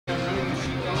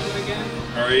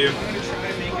How are you? Is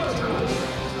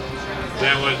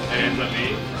that what it ends up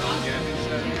being?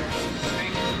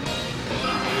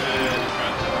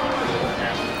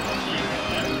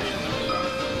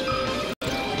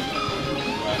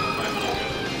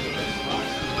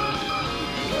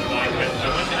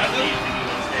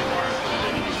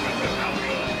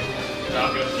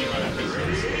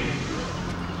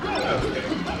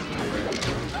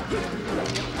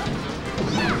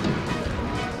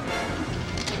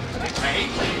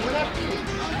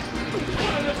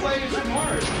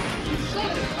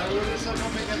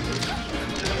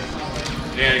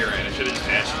 Yeah, you're right. I should have just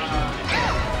asked you.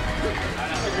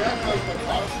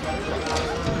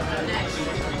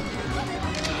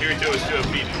 Here to us to a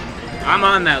meeting. I'm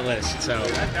on that list, so.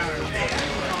 Dude,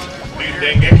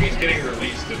 Dengeki's getting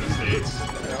released in the States.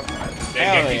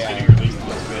 Dengeki's getting released in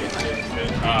the States.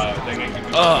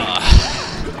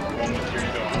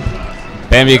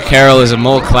 Bambi Carroll is a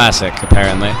MOAL classic,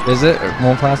 apparently. Is it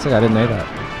MOAL classic? I didn't know that.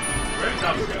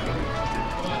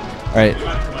 Alright.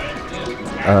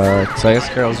 So I guess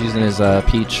Carroll's using his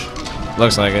Peach.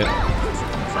 Looks like it.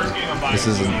 This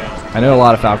is. I know a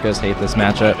lot of Falcos hate this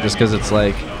matchup just because it's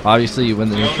like, obviously you win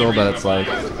the neutral, but it's like,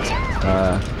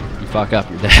 you fuck up,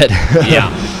 you're dead. Yeah.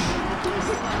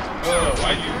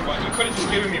 Why you could have just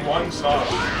given me one star.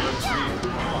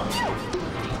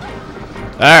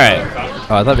 Alright.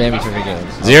 Oh, I thought Bambi took a game.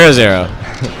 0-0.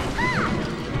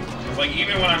 It's like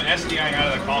even when I'm SDIing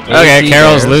out of the combo. Okay,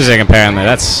 Carroll's losing, apparently.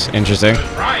 That's interesting.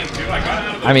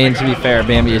 I mean, to be fair,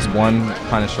 Bambi is one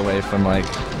punish away from, like,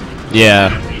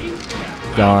 yeah,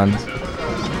 gone.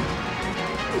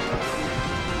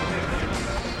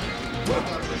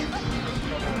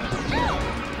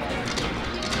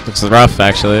 Looks rough,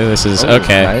 actually. This is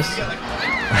okay. Nice.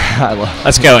 I love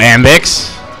Let's go,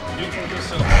 Ambix.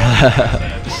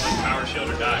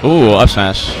 Ooh, up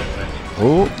smash.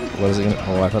 Ooh, what is it gonna?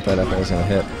 Oh, I thought that FA was gonna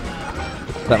hit.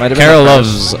 That might have been. Carroll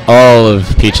loves all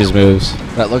of Peach's moves.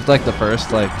 That looked like the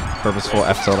first like purposeful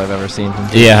F tilt I've ever seen from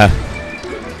Peach. Yeah.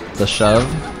 The shove.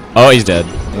 Oh, he's dead.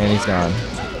 And he's gone.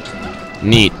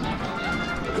 Neat.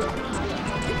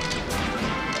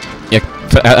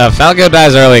 Yeah, Falco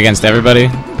dies early against everybody,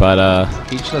 but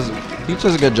Peach does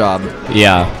a good job.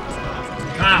 Yeah.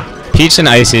 Peach and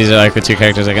Ices are like the two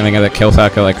characters I can think of that kill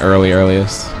Falco like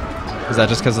earliest. Is that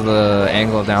just because of the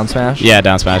angle of down smash? Yeah,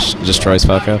 down smash destroys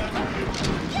Falco.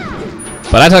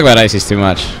 But I talk about Ices too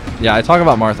much. Yeah, I talk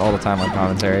about Marth all the time on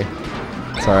commentary.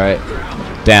 It's alright.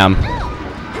 Damn.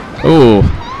 Ooh.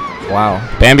 Wow.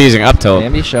 Bambi using up tilt.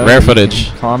 Bambi showed rare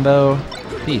footage. Combo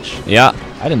Peach. Yeah.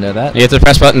 I didn't know that. You have to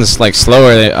press buttons like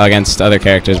slower against other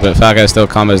characters, but Falco still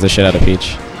combos the shit out of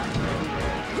Peach.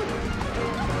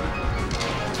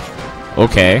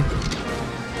 Okay.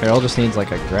 Carroll just needs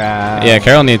like a grab. Yeah,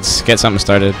 Carroll needs get something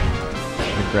started.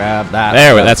 Grab that.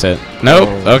 There, that's it. Nope.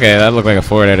 Oh. Okay, that looked like a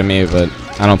forward air to me, but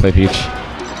I don't play Peach.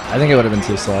 I think it would have been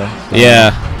too slow.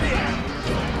 Yeah.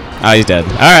 Oh, he's dead.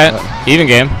 All right, even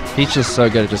game. Peach is so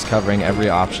good at just covering every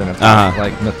option,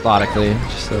 like methodically.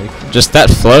 Just that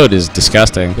float is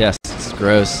disgusting. Yes, it's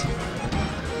gross.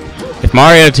 If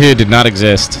Mario 2 did not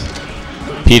exist,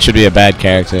 Peach would be a bad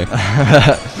character.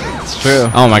 It's true.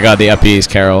 Oh my God, the up B's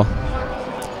Carroll.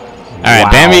 All right,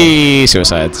 Wow. Bambi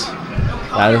suicides.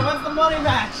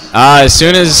 As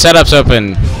soon as setup's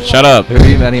open, shut up. Who are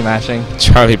you money matching?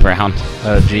 Charlie Brown.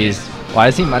 Oh jeez. Why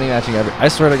is he money matching every? I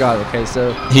swear to God. Okay,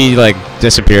 so he like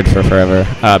disappeared for forever.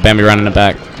 Bambi running it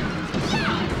back.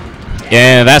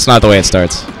 Yeah, that's not the way it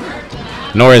starts.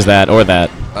 Nor is that or that.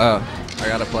 Oh, I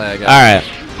gotta play. I guess. All right.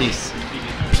 Peace.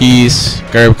 Peace.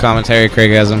 Gerb commentary.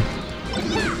 Craigasm.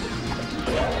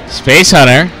 Space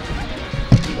Hunter.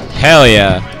 Hell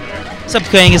yeah. What's up,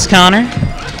 Genghis Connor?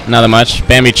 Nothing much.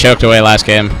 Bambi choked away last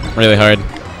game really hard.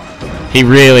 He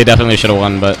really definitely should have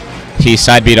won, but he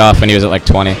side beat off when he was at like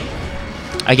 20.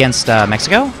 Against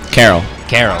Mexico? Carroll.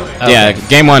 Carroll. Okay. Yeah,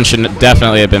 game one should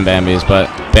definitely have been Bambi's, but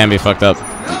Bambi fucked up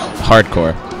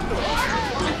hardcore.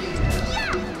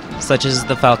 Such as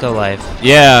the Falco life.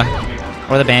 Yeah.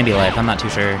 Or the Bambi life, I'm not too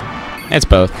sure. It's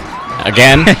both.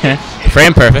 Again,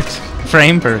 frame perfect.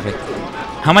 Frame perfect.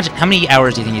 How many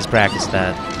hours do you think he's practiced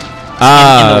that?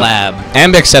 In the lab.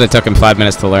 Ambix said it took him 5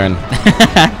 minutes to learn.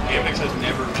 Ambix has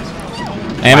never missed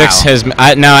one. Ambix has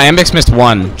no. Ambix missed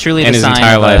one Truly in his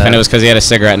entire life, and it was because he had a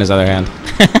cigarette in his other hand.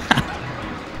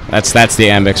 That's the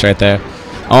Ambix right there.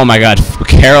 Oh my God,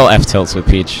 Carroll F tilts with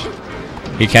Peach.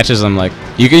 He catches them like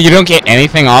you don't get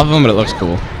anything off of him, but it looks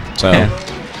cool. So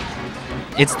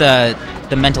it's the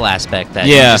mental aspect that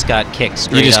you just got kicked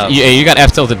straight up. You got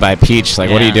F tilted by Peach.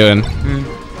 Like, what are you doing?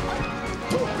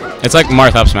 It's like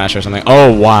Marth up smash or something.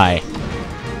 Oh, why?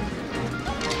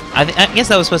 I guess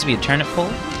that was supposed to be a turnip pull,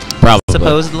 Probably.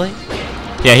 supposedly.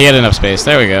 Yeah, he had enough space.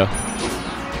 There we go.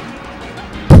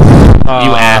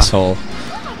 You asshole.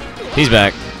 He's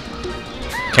back.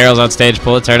 Carroll's on stage,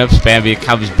 pull the turnips. Bambi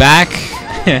comes back.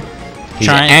 He's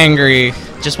angry.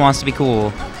 Just wants to be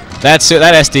cool. That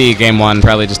SD game 1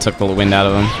 probably just took the wind out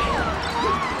of him.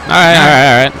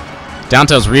 Alright. Down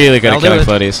tilt's really good at killing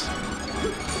floaties.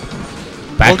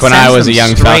 Back when I was a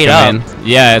young Falcon man.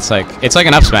 Yeah, it's like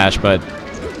an up smash, but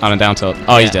on a down tilt.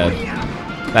 Oh, he's dead.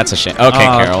 That's a shame. Okay,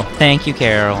 Carroll. Thank you,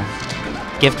 Carroll.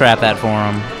 Gift wrap that for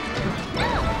him.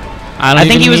 I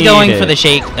think he was going for the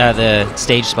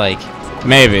stage spike.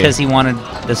 Maybe. Because he wanted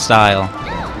the style.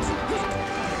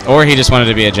 Or he just wanted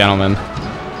to be a gentleman.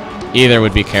 Either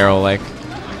would be Carroll, like.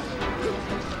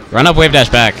 Run up wave dash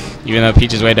back, even though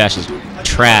Peach's wave dash is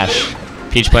trash.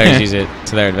 Peach players use it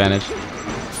to their advantage.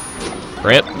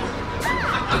 Rip.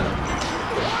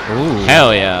 Ooh.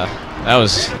 Hell yeah. That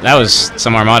was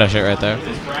some Armada shit right there.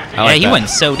 Yeah, he went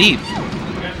so deep.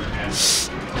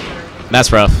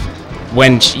 That's rough.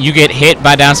 When you get hit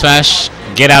by down smash,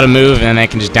 get out of move, and they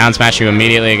can just down smash you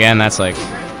immediately again, that's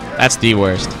the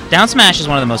worst. Down smash is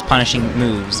one of the most punishing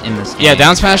moves in this game. Yeah,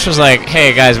 down smash was like,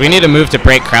 hey guys, we need a move to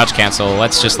break crouch cancel.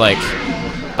 Let's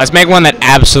make one that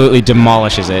absolutely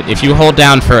demolishes it. If you hold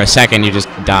down for a second, you just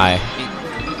die.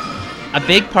 A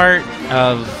big part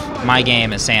of my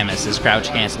game as Samus is crouch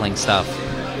canceling stuff,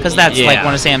 because that's like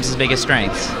one of Samus's biggest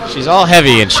strengths. She's all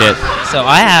heavy and shit. So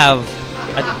I have